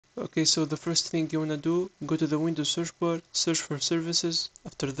Okay, so the first thing you wanna do, go to the Windows search bar, search for services.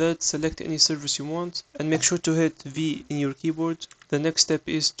 After that, select any service you want and make sure to hit V in your keyboard. The next step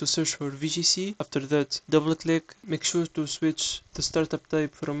is to search for VGC. After that, double click. Make sure to switch the startup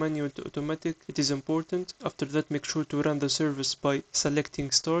type from manual to automatic. It is important. After that, make sure to run the service by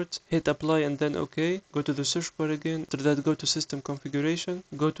selecting start. Hit apply and then OK. Go to the search bar again. After that, go to system configuration.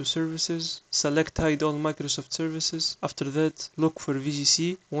 Go to services. Select hide all Microsoft services. After that, look for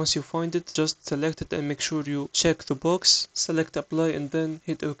VGC. Once you find it, just select it and make sure you check the box, select apply and then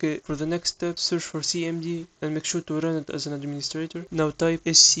hit OK. For the next step, search for CMD and make sure to run it as an administrator. Now type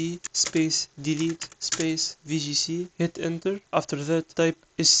sc space delete space VGC, hit enter. After that, type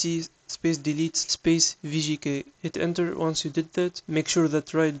sc space delete space VGK. Hit enter. Once you did that, make sure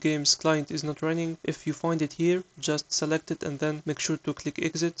that Riot Games client is not running. If you find it here, just select it and then make sure to click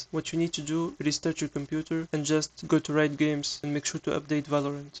exit. What you need to do, restart your computer and just go to Riot Games and make sure to update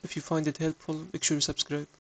Valorant. If you find it helpful, make sure you subscribe.